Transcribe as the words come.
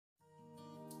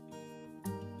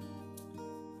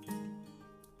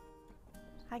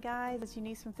Hi guys, it's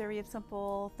Eunice from Theory of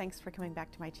Simple. Thanks for coming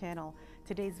back to my channel.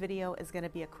 Today's video is going to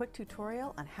be a quick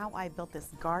tutorial on how I built this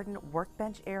garden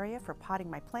workbench area for potting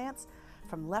my plants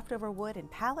from leftover wood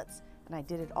and pallets, and I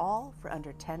did it all for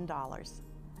under $10.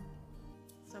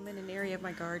 So I'm in an area of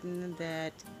my garden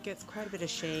that gets quite a bit of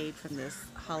shade from this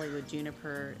Hollywood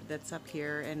juniper that's up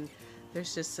here, and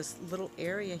there's just this little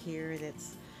area here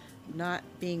that's not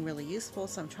being really useful,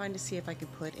 so I'm trying to see if I can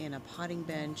put in a potting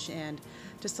bench and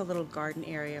just a little garden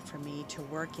area for me to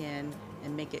work in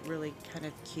and make it really kind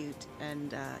of cute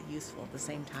and useful at the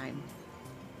same time.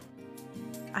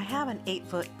 I have an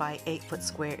 8-foot by 8-foot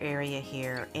square area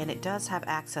here, and it does have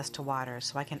access to water,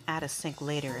 so I can add a sink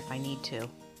later if I need to.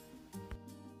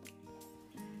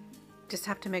 Just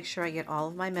have to make sure I get all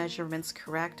of my measurements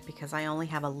correct because I only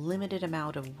have a limited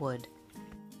amount of wood.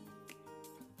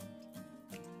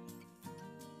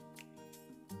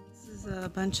 A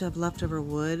bunch of leftover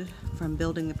wood from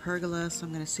building the pergola, so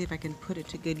I'm going to see if I can put it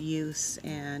to good use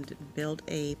and build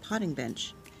a potting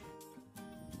bench.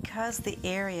 Because the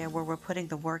area where we're putting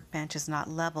the workbench is not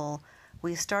level,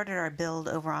 we started our build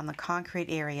over on the concrete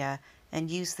area and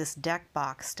used this deck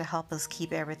box to help us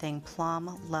keep everything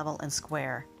plumb, level, and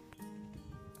square.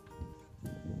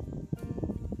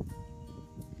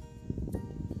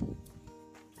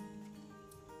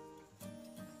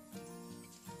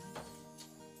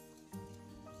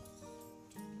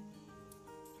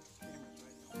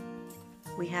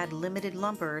 We had limited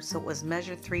lumber, so it was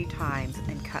measured 3 times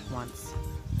and cut once.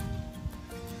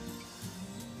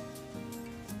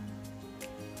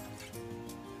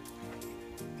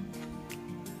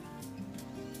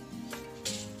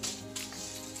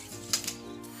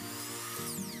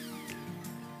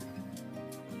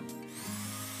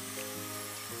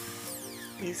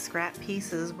 These scrap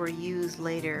pieces were used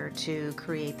later to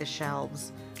create the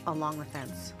shelves along the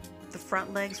fence. The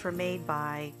front legs were made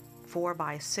by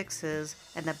 4x6s,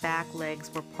 and the back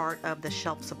legs were part of the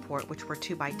shelf support, which were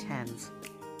 2x10s.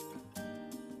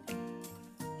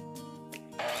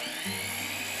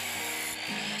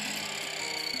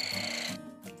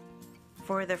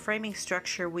 For the framing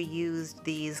structure, we used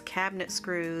these cabinet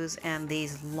screws and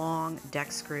these long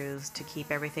deck screws to keep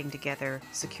everything together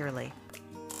securely.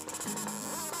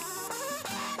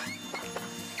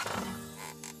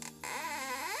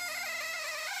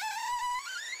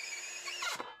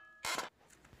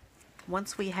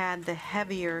 Once we had the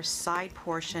heavier side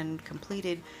portion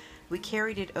completed, we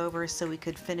carried it over so we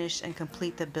could finish and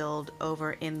complete the build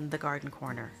over in the garden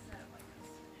corner.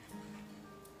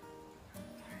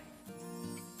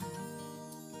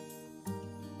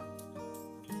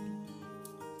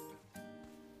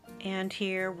 And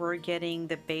here we're getting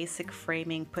the basic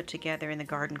framing put together in the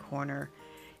garden corner.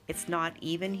 It's not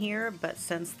even here, but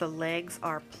since the legs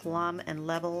are plumb and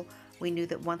level, we knew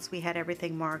that once we had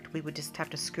everything marked, we would just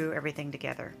have to screw everything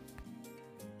together.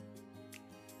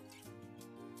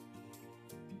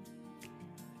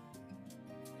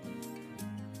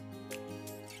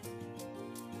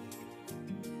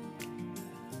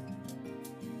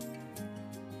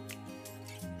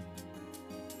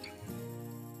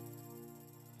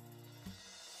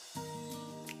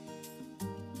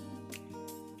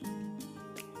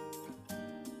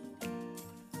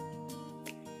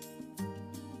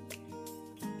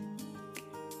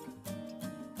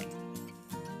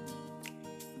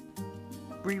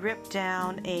 We ripped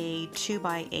down a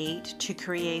 2x8 to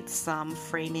create some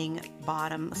framing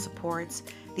bottom supports.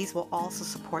 These will also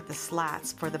support the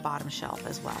slats for the bottom shelf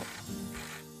as well.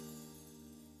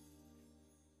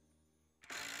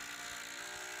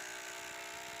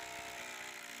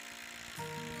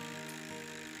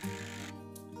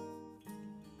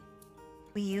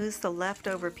 We used the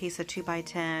leftover piece of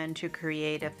 2x10 to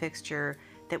create a fixture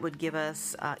that would give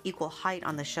us equal height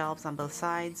on the shelves on both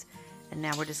sides. And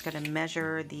now we're just going to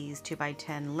measure these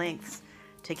 2x10 lengths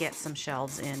to get some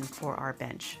shelves in for our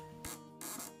bench.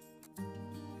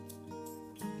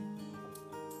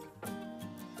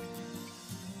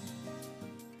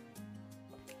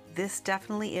 This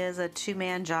definitely is a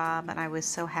 2-man job, and I was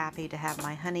so happy to have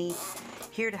my honey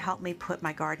here to help me put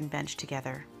my garden bench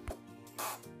together.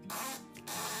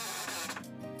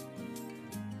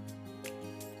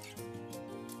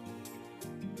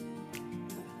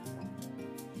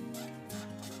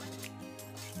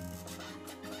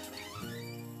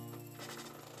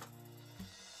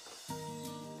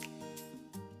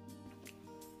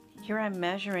 Here I'm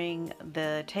measuring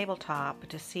the tabletop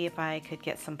to see if I could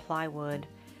get some plywood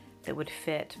that would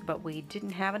fit, but we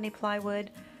didn't have any plywood,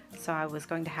 so I was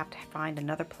going to have to find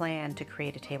another plan to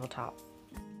create a tabletop.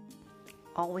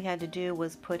 All we had to do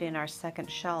was put in our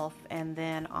second shelf, and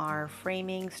then our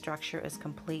framing structure is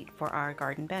complete for our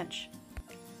garden bench.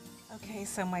 Okay,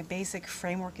 so my basic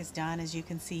framework is done, as you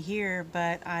can see here,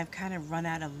 but I've kind of run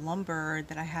out of lumber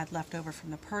that I had left over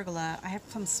from the pergola. I have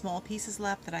some small pieces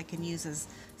left that I can use as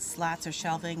slats or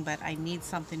shelving, but I need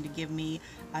something to give me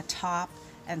a top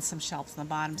and some shelves on the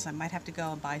bottom, so I might have to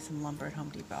go and buy some lumber at Home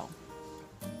Depot.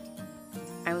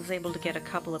 I was able to get a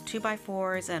couple of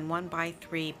 2x4s and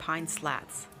 1x3 pine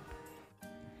slats.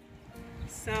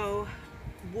 So,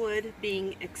 wood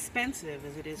being expensive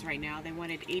as it is right now, they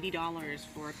wanted $80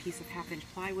 for a piece of half-inch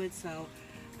plywood, so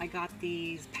I got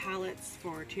these pallets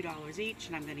for $2 each,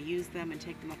 and I'm going to use them and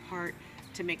take them apart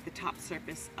to make the top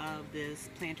surface of this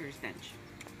planter's bench.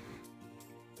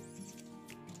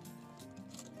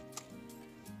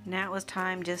 Now it was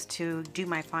time just to do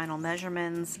my final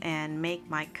measurements and make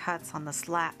my cuts on the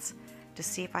slats to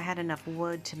see if I had enough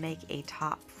wood to make a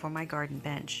top for my garden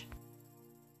bench.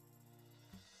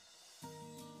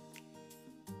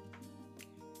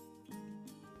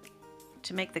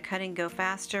 To make the cutting go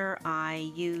faster,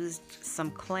 I used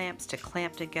some clamps to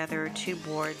clamp together 2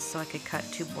 boards so I could cut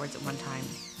 2 boards at one time.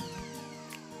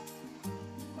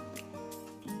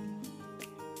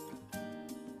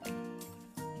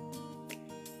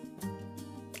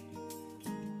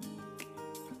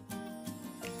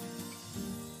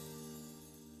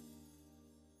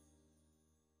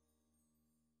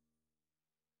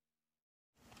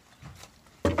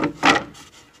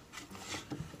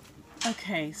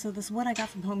 Okay, so this wood I got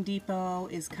from Home Depot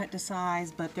is cut to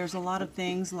size, but there's a lot of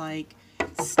things like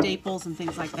staples and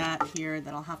things like that here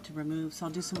that I'll have to remove, so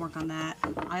I'll do some work on that.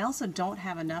 I also don't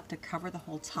have enough to cover the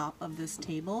whole top of this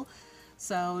table,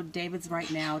 so David's right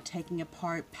now taking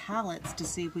apart pallets to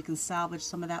see if we can salvage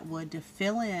some of that wood to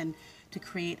fill in to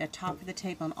create a top for the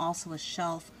table and also a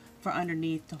shelf for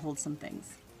underneath to hold some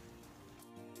things.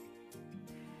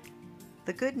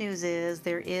 The good news is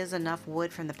there is enough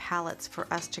wood from the pallets for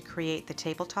us to create the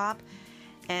tabletop,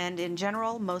 and in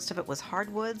general most of it was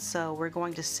hardwood, so we're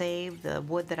going to save the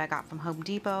wood that I got from Home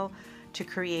Depot to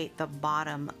create the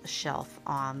bottom shelf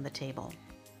on the table.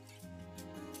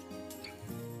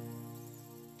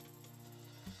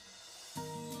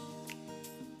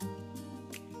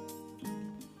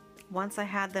 Once I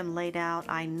had them laid out,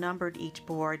 I numbered each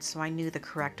board so I knew the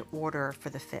correct order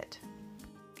for the fit.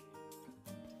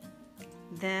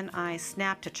 Then I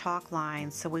snapped a chalk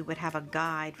line so we would have a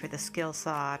guide for the skill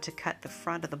saw to cut the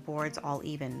front of the boards all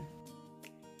even.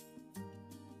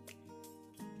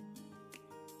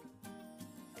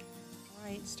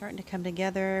 Alright, starting to come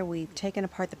together. We've taken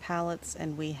apart the pallets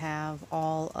and we have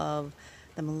all of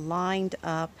them lined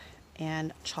up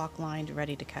and chalk lined,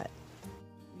 ready to cut.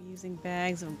 We're using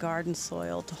bags of garden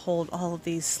soil to hold all of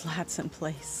these slats in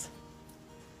place.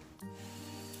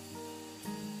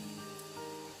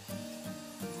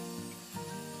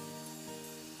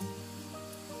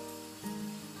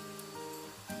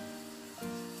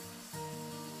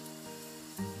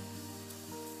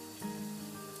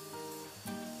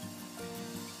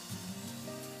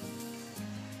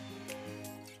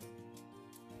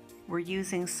 We're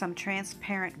using some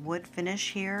transparent wood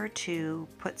finish here to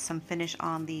put some finish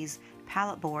on these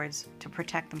pallet boards to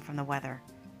protect them from the weather.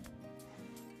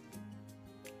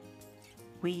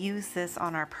 We use this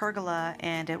on our pergola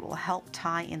and it will help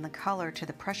tie in the color to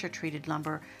the pressure treated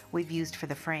lumber we've used for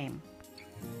the frame.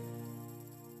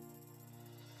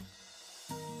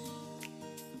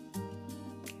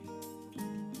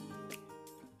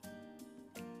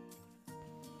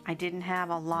 I didn't have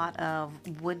a lot of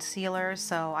wood sealer,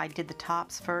 so I did the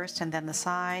tops first and then the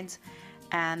sides,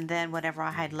 and then whatever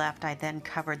I had left I then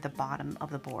covered the bottom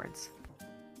of the boards.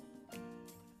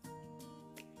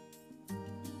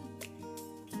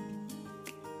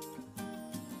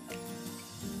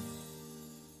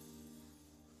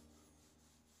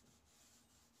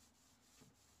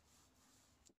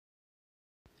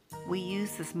 We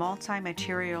use this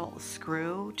multi-material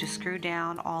screw to screw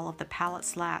down all of the pallet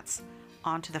slats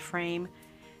onto the frame,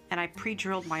 and I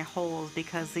pre-drilled my holes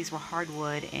because these were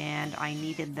hardwood and I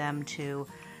needed them to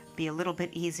be a little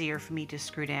bit easier for me to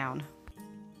screw down.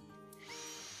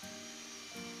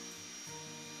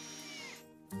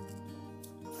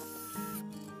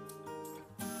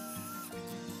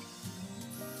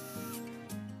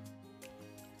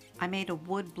 I made a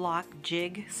wood block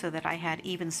jig so that I had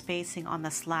even spacing on the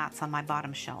slats on my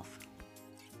bottom shelf.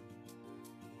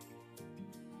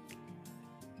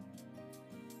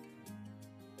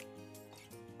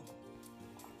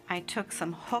 I took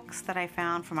some hooks that I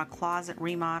found from a closet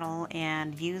remodel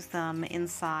and used them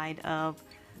inside of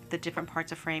the different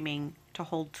parts of framing to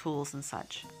hold tools and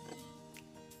such.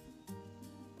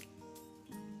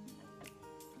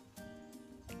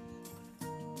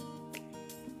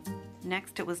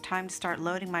 Next, it was time to start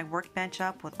loading my workbench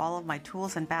up with all of my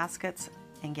tools and baskets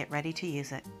and get ready to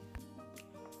use it.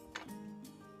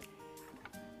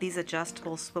 These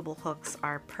adjustable swivel hooks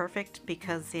are perfect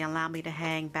because they allow me to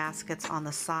hang baskets on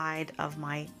the side of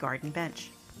my garden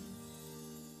bench.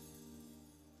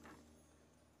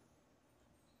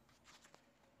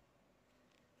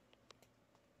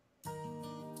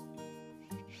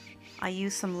 I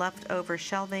used some leftover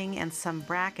shelving and some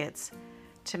brackets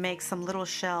to make some little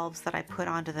shelves that I put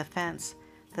onto the fence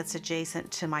that's adjacent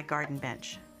to my garden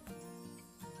bench.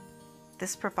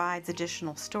 This provides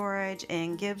additional storage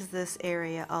and gives this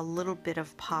area a little bit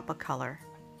of pop of color.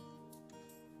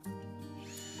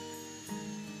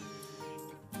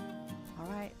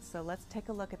 Alright, so let's take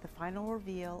a look at the final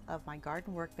reveal of my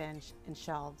garden workbench and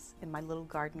shelves in my little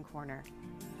garden corner.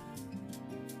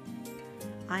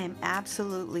 I am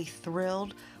absolutely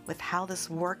thrilled with how this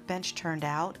workbench turned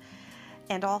out,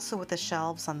 and also with the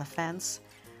shelves on the fence.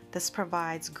 This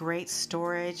provides great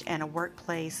storage and a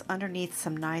workplace underneath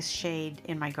some nice shade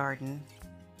in my garden.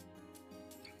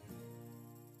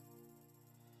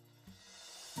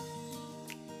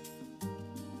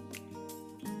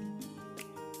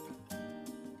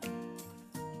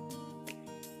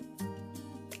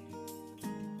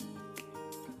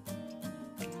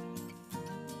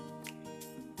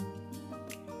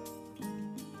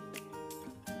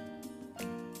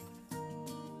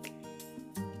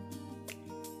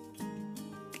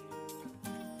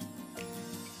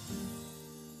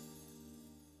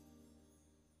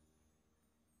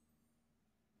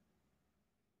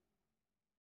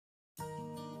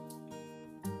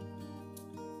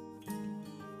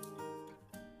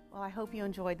 Well, I hope you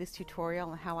enjoyed this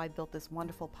tutorial on how I built this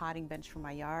wonderful potting bench for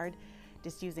my yard,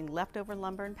 just using leftover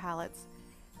lumber and pallets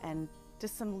and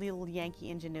just some little Yankee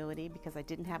ingenuity because I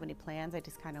didn't have any plans. I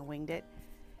just kind of winged it.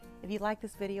 If you like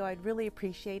this video, I'd really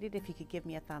appreciate it if you could give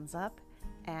me a thumbs up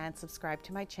and subscribe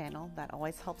to my channel. That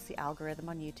always helps the algorithm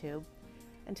on YouTube.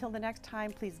 Until the next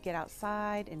time, please get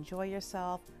outside, enjoy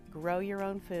yourself, grow your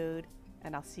own food,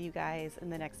 and I'll see you guys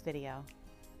in the next video.